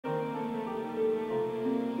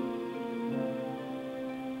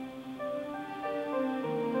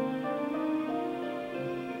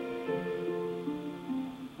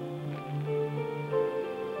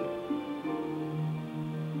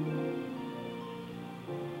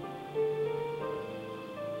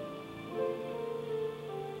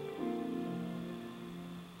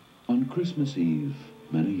Christmas Eve,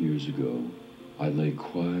 many years ago, I lay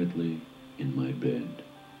quietly in my bed.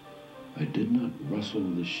 I did not rustle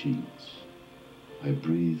the sheets. I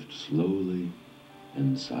breathed slowly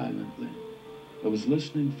and silently. I was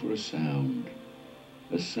listening for a sound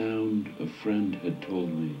a friend had told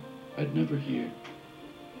me I'd never hear.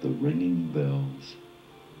 The ringing bells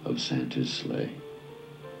of Santa's sleigh.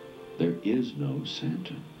 There is no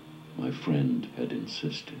Santa, my friend had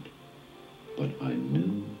insisted, but I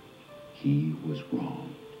knew he was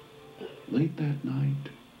wrong. Late that night,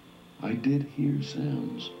 I did hear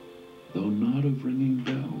sounds, though not of ringing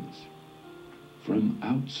bells. From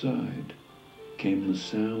outside came the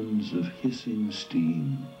sounds of hissing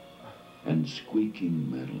steam and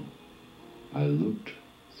squeaking metal. I looked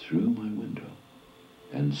through my window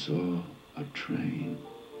and saw a train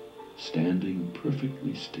standing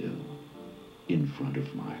perfectly still in front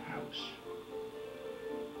of my house.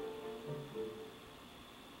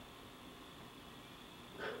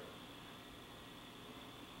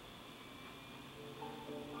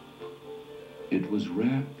 It was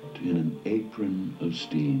wrapped in an apron of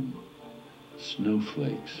steam.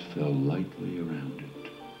 Snowflakes fell lightly around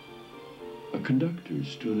it. A conductor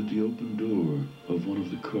stood at the open door of one of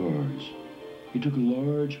the cars. He took a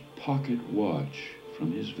large pocket watch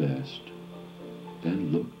from his vest,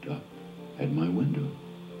 then looked up at my window.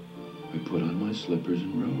 I put on my slippers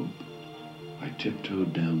and robe. I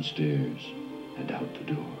tiptoed downstairs and out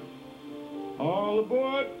the door. "All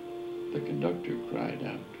aboard!" the conductor cried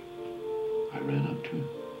out. I ran up to him.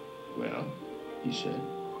 "Well," he said,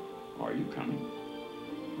 "are you coming?"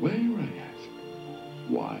 "Where?" I asked.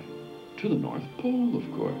 "Why, to the North Pole,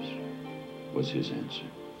 of course," was his answer.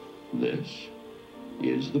 "This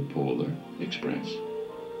is the Polar Express."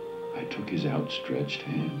 I took his outstretched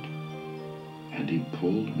hand, and he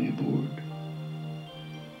pulled me aboard.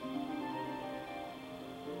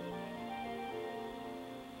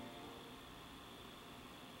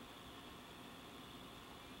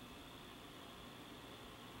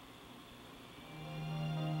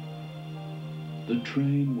 The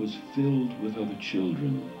train was filled with other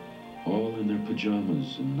children, all in their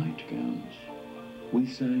pajamas and nightgowns. We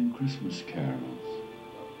sang Christmas carols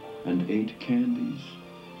and ate candies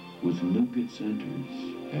with nougat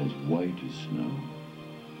centers as white as snow.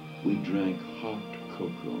 We drank hot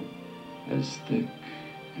cocoa as thick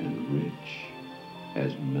and rich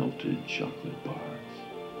as melted chocolate bars.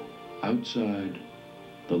 Outside,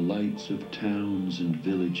 the lights of towns and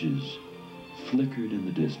villages flickered in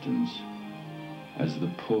the distance as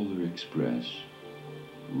the Polar Express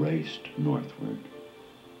raced northward.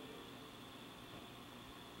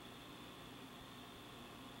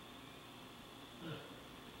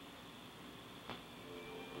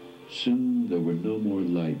 Soon there were no more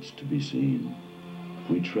lights to be seen.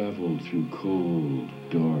 We traveled through cold,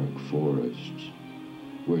 dark forests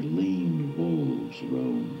where lean wolves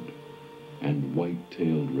roamed and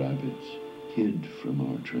white-tailed rabbits hid from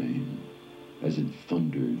our train as it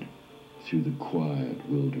thundered through the quiet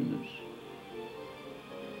wilderness.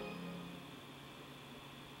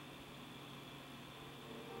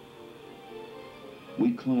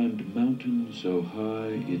 We climbed mountains so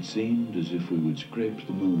high it seemed as if we would scrape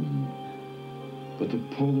the moon. But the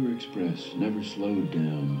Polar Express never slowed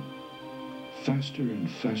down. Faster and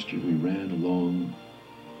faster we ran along,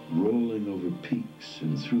 rolling over peaks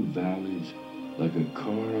and through valleys like a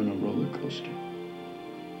car on a roller coaster.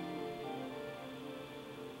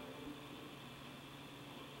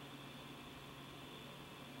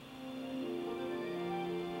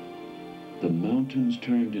 The mountains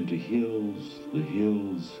turned into hills, the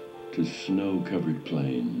hills to snow-covered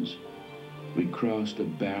plains. We crossed a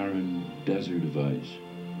barren desert of ice,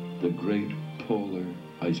 the great polar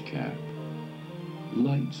ice cap.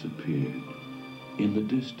 Lights appeared in the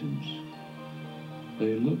distance.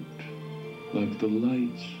 They looked like the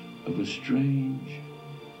lights of a strange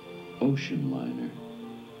ocean liner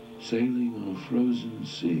sailing on a frozen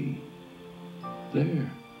sea.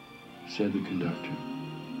 "There," said the conductor,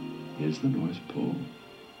 "is the North Pole."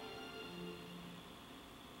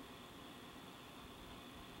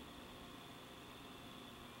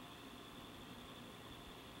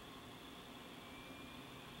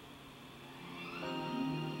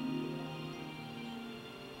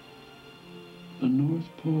 The North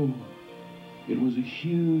Pole. It was a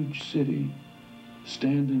huge city,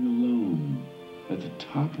 standing alone at the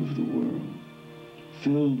top of the world,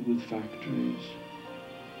 filled with factories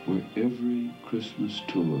where every Christmas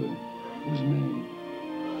toy was made.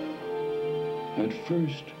 At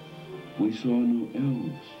first, we saw no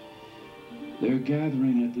elves. They're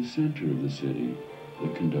gathering at the center of the city, the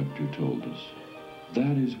conductor told us.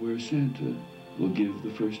 That is where Santa will give the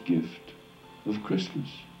first gift of Christmas?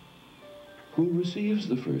 Who receives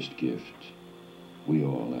the first gift? We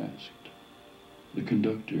all asked. The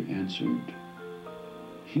conductor answered,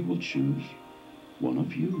 he will choose one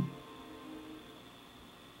of you.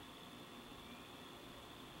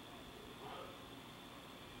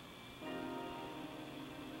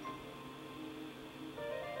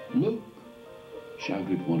 Look,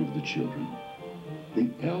 shouted one of the children, the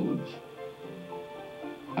elves.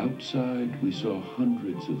 Outside we saw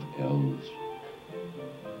hundreds of elves.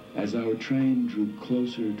 As our train drew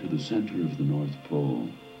closer to the center of the North Pole,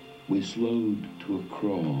 we slowed to a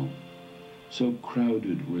crawl. So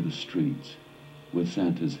crowded were the streets with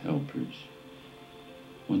Santa's helpers.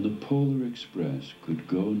 When the Polar Express could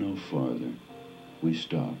go no farther, we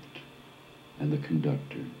stopped, and the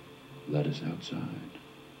conductor led us outside.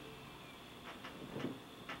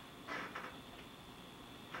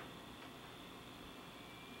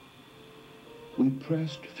 We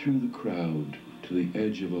pressed through the crowd to the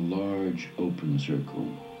edge of a large open circle.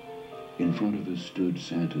 In front of us stood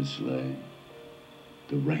Santa's sleigh.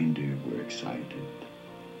 The reindeer were excited.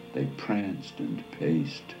 They pranced and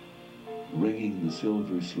paced, ringing the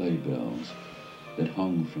silver sleigh bells that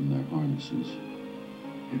hung from their harnesses.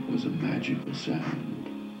 It was a magical sound,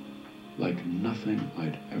 like nothing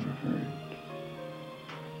I'd ever heard.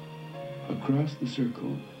 Across the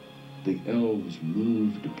circle, the elves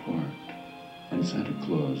moved apart, and Santa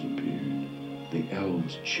Claus appeared. The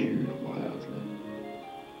elves cheered wildly.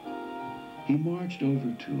 He marched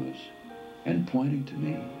over to us and, pointing to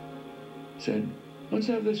me, said, let's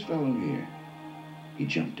have this fellow here. He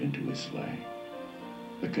jumped into his sleigh.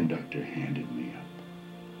 The conductor handed me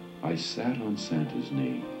up. I sat on Santa's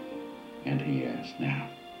knee, and he asked, now,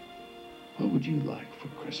 what would you like for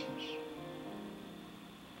Christmas?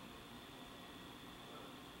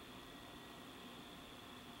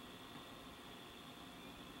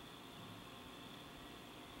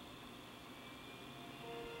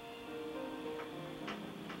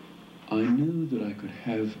 I knew that I could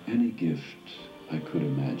have any gift I could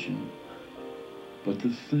imagine, but the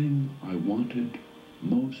thing I wanted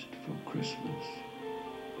most for Christmas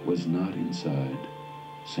was not inside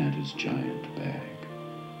Santa's giant bag.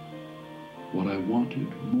 What I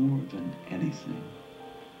wanted more than anything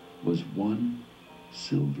was one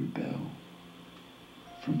silver bell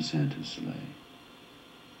from Santa's sleigh.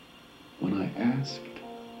 When I asked,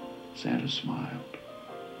 Santa smiled.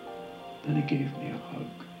 Then he gave me a hug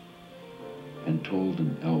and told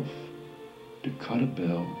an elf to cut a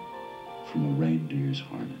bell from a reindeer's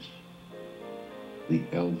harness. The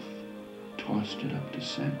elf tossed it up to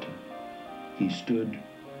Santa. He stood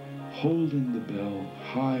holding the bell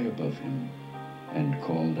high above him and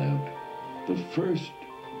called out, the first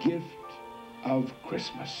gift of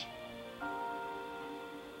Christmas.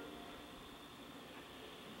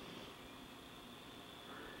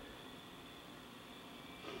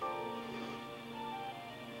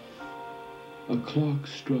 A clock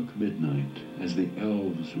struck midnight as the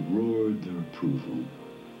elves roared their approval.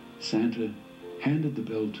 Santa handed the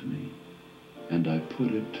bell to me, and I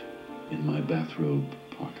put it in my bathrobe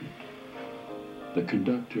pocket. The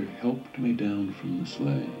conductor helped me down from the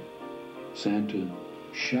sleigh. Santa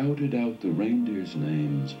shouted out the reindeers'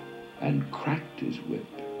 names and cracked his whip.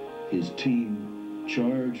 His team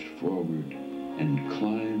charged forward and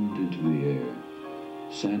climbed into the air.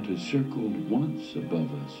 Santa circled once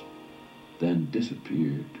above us, then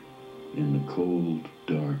disappeared in the cold,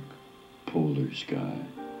 dark, polar sky.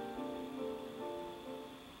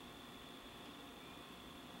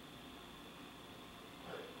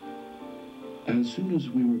 As soon as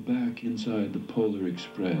we were back inside the Polar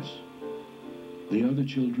Express, the other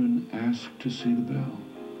children asked to see the bell.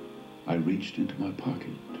 I reached into my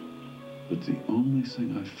pocket, but the only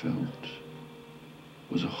thing I felt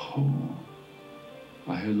was a hole.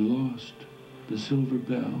 I had lost the silver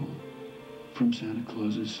bell from Santa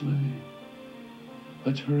Claus's sleigh.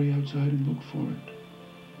 Let's hurry outside and look for it,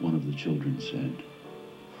 one of the children said.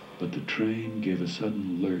 But the train gave a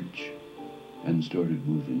sudden lurch and started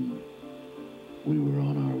moving. We were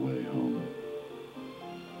on our way home.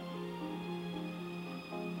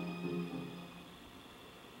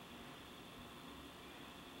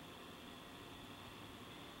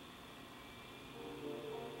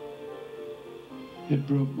 It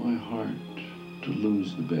broke my heart to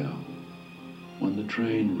lose the bell. When the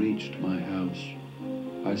train reached my house,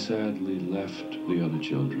 I sadly left the other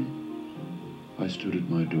children. I stood at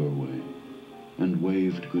my doorway and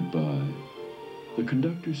waved goodbye. The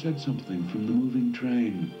conductor said something from the moving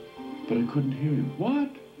train, but I couldn't hear him. What?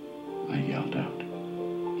 I yelled out.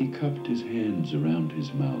 He cupped his hands around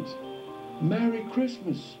his mouth. Merry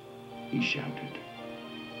Christmas, he shouted.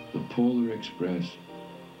 The Polar Express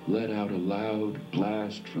let out a loud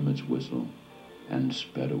blast from its whistle and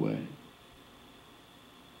sped away.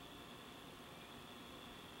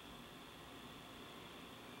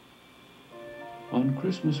 On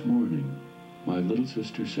Christmas morning, my little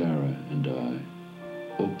sister Sarah and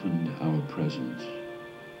I opened our presents.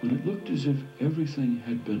 When it looked as if everything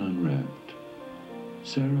had been unwrapped,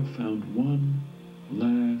 Sarah found one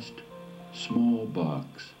last small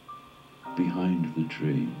box behind the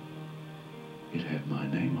tree. It had my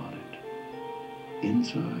name on it.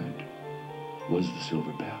 Inside was the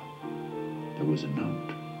silver bell. There was a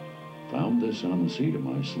note. Found this on the seat of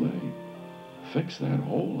my sleigh. Fix that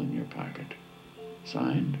hole in your pocket.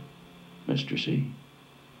 Signed, Mr. C.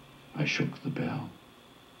 I shook the bell.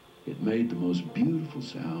 It made the most beautiful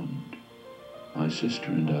sound my sister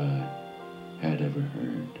and I had ever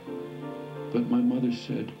heard. But my mother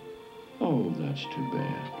said, "Oh, that's too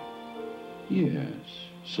bad." "Yes,"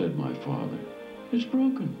 said my father, "it's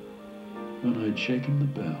broken." When I'd shaken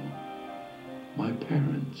the bell, my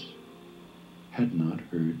parents had not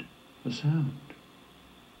heard a sound.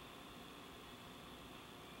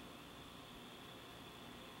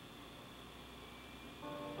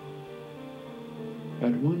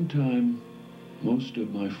 At one time, most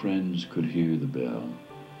of my friends could hear the bell,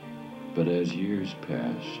 but as years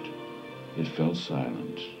passed, it fell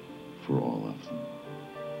silent for all of them.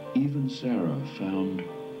 Even Sarah found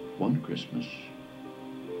one Christmas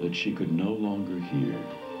that she could no longer hear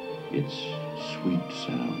its sweet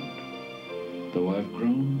sound. Though I've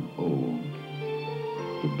grown old,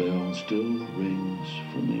 the bell still rings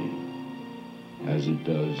for me, as it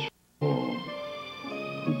does for all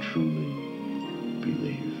who truly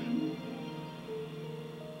believe.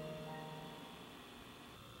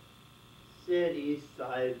 City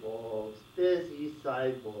sidewalks, busy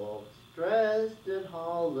sidewalks, dressed in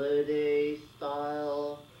holiday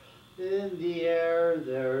style. In the air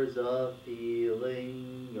there's a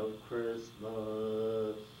feeling of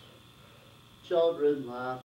Christmas. Children laugh